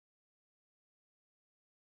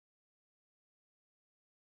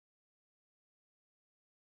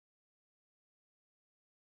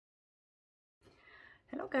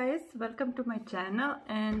Hello guys, welcome to my channel,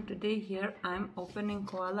 and today here I'm opening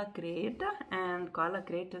Koala Crate, and Koala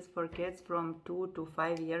Crate is for kids from 2 to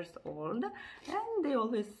 5 years old, and they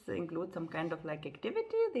always include some kind of like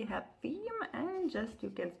activity. They have theme and just you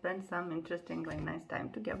can spend some interesting like nice time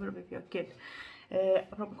together with your kid.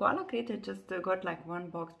 From Koala Crate I just got like one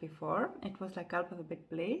box before. It was like alphabet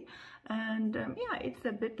play, and yeah, it's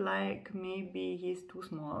a bit like maybe he's too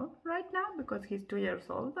small right now because he's 2 years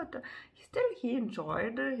old, but still he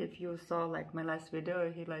enjoyed. If you saw like my last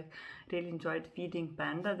video, he like really enjoyed feeding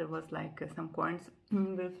Panda. There was like some coins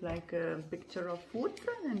with like a picture of foods,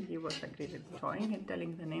 and he was like really enjoying and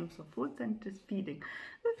telling the names of foods and just feeding.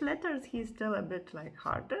 With letters he's still a bit like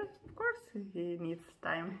harder. Of course he needs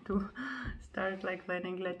time to start like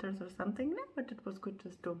learning letters or something new, but it was good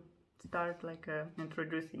just to start like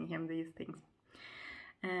introducing him these things.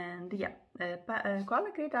 And yeah,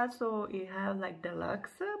 Koala Crate also you have like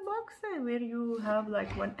Deluxe box where you have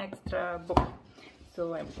like one extra book.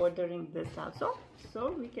 So I'm ordering this also.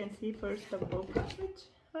 So we can see first the book which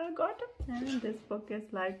I got, and this book is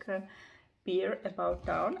like Beer About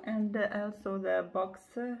Town, and also the box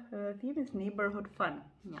theme is Neighborhood Fun.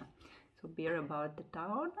 Yeah, so Beer About the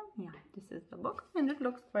Town. Yeah, this is the book, and it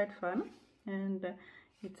looks quite fun, and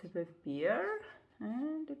it's with beer,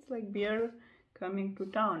 and it's like beer coming to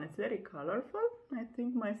town. It's very colorful. I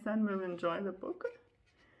think my son will enjoy the book.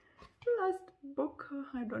 The last book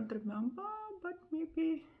I don't remember, but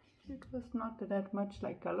maybe it was not that much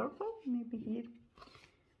like colorful. Maybe he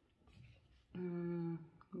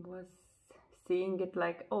was seeing it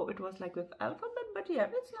like, oh, it was like with alphabet, but yeah,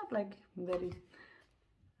 it's not like very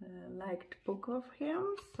liked book of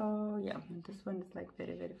him. So yeah, this one is like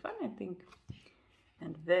very fun, I think,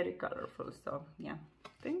 and very colorful. So yeah, I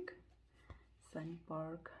think Sunny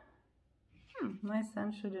Park. My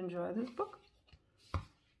son should enjoy this book.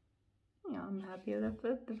 Yeah, I'm happy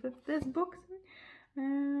with this book.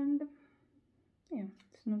 And yeah,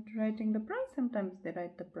 it's not writing the price. Sometimes they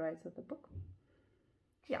write the price of the book.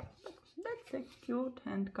 Yeah, that's a cute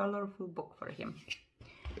and colorful book for him.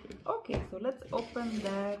 Okay, so let's open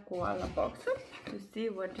the koala box to see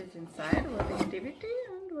what is inside, what activity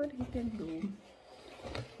and what he can do.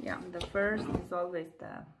 Yeah, the first is always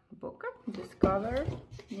the book, Discover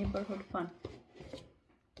Neighborhood Fun.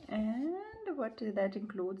 And what that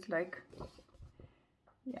includes, like,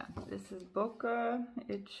 yeah, this is book.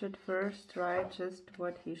 It should first write just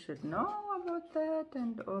what he should know about that,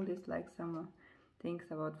 and all these like some things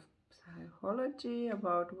about psychology,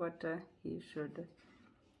 about what he should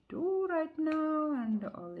do right now, and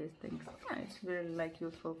all these things. Yeah, it's really like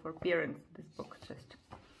useful for parents, this book, just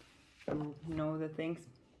to know the things.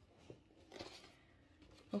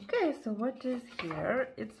 Okay, so what is here?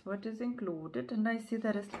 It's what is included, and I see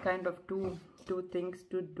there is kind of two things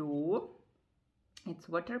to do. It's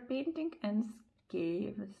water painting and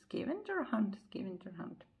scavenger hunt.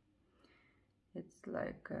 It's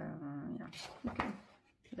like yeah. Okay,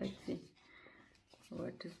 let's see.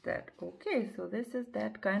 What is that? Okay, so this is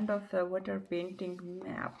that kind of water painting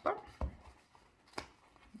map.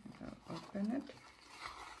 I'll open it.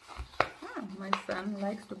 My son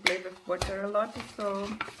likes to play with water a lot, so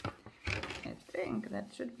I think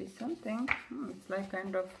that should be something. It's like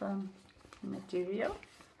kind of material.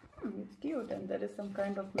 It's cute, and there is some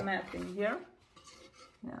kind of map in here.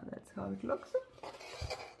 Yeah, that's how it looks.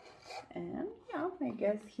 And yeah, I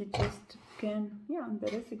guess he just can, yeah,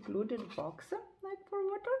 there is included box like for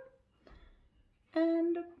water,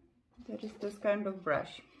 and there is this kind of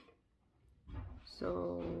brush.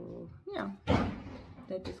 So yeah,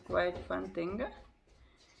 that is quite fun thing.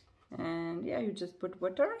 And yeah, you just put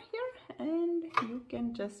water here and you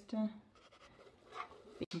can just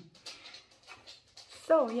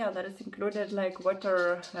so yeah, there is included like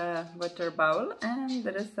water bowl, and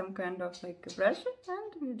there is some kind of like a brush,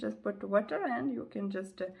 and you just put water and you can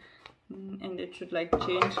just and it should like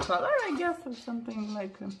change color, I guess, or something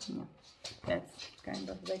like yeah, that's kind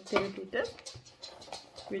of the activity test,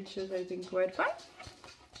 which is I think quite fun.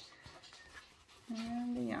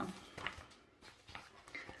 And yeah,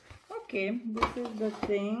 okay, this is the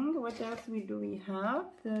thing. What else we have?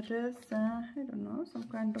 There is I don't know, some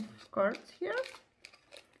kind of cards here.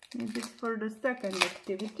 Maybe it's for the second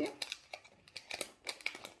activity.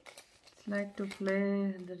 It's like to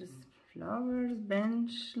play. There is flowers,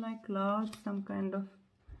 bench, like clouds, some kind of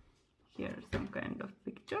here, some kind of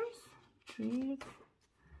pictures, trees,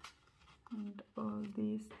 and all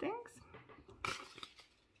these things.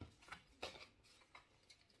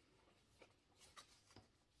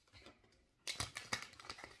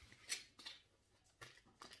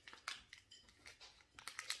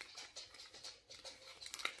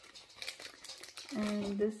 And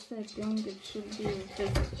this, I think it should be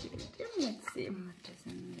vegetarian. Let's see what is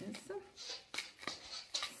in this.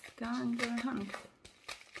 Scavenger hunt.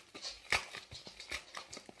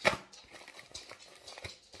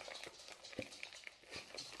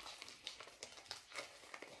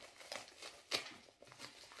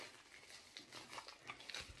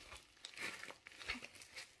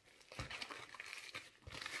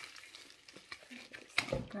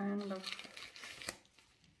 Some kind of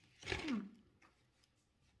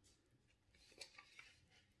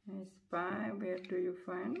I spy, where do you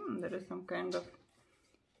find there is some kind of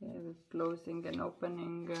closing and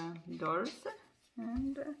opening doors,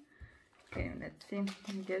 and okay, let's see.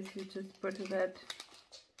 I guess you just put that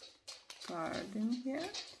card in here.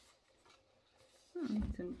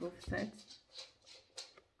 It's in both sides.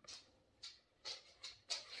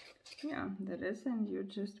 Yeah, there is, and you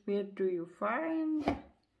just, where do you find,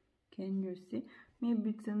 can you see? Maybe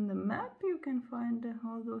it's in the map, you can find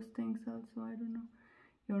all those things also, I don't know.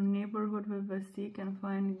 Your neighborhood with a seek and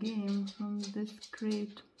find game from this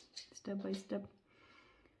crate, step by step.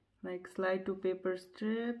 Like slide 2 paper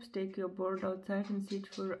strips, take your board outside and search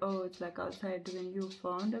for, oh, it's like outside. When you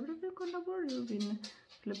found everything on the board, you can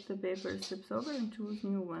flip the paper strips over and choose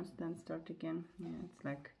new ones, then start again. Yeah, it's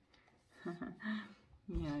like,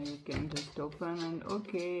 yeah, you can just open and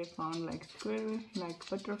okay, found like squirrel, like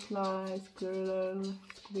butterfly, squirrel,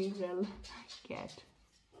 cat.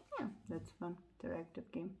 Yeah, that's fun. Interactive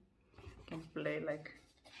game. You can play like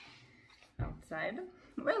outside.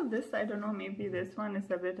 Well, this, I don't know, maybe this one is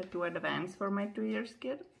a bit too advanced for my 2-year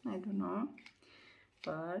kid. I don't know.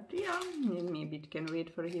 But yeah, maybe it can wait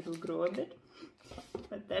for him to grow a bit.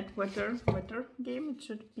 But that water game, it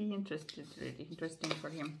should be really interesting for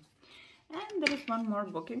him. And there is one more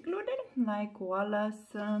book included, like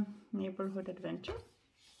Koala's Neighborhood Adventure,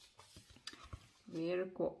 where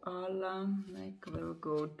Koala will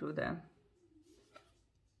go to the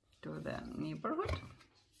neighborhood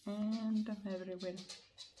and everywhere,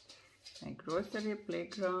 like grocery,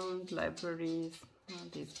 playground, libraries, all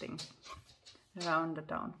these things around the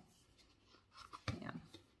town. Yeah,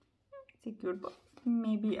 it's a cute book.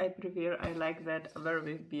 Maybe I like that other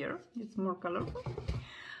with beer. It's more colorful.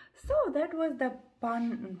 So that was the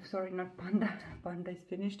Panda is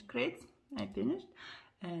finished crates. I finished,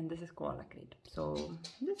 and this is Koala crate. So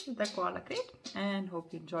this is the Koala crate, and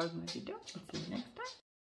hope you enjoyed my video. See you next time.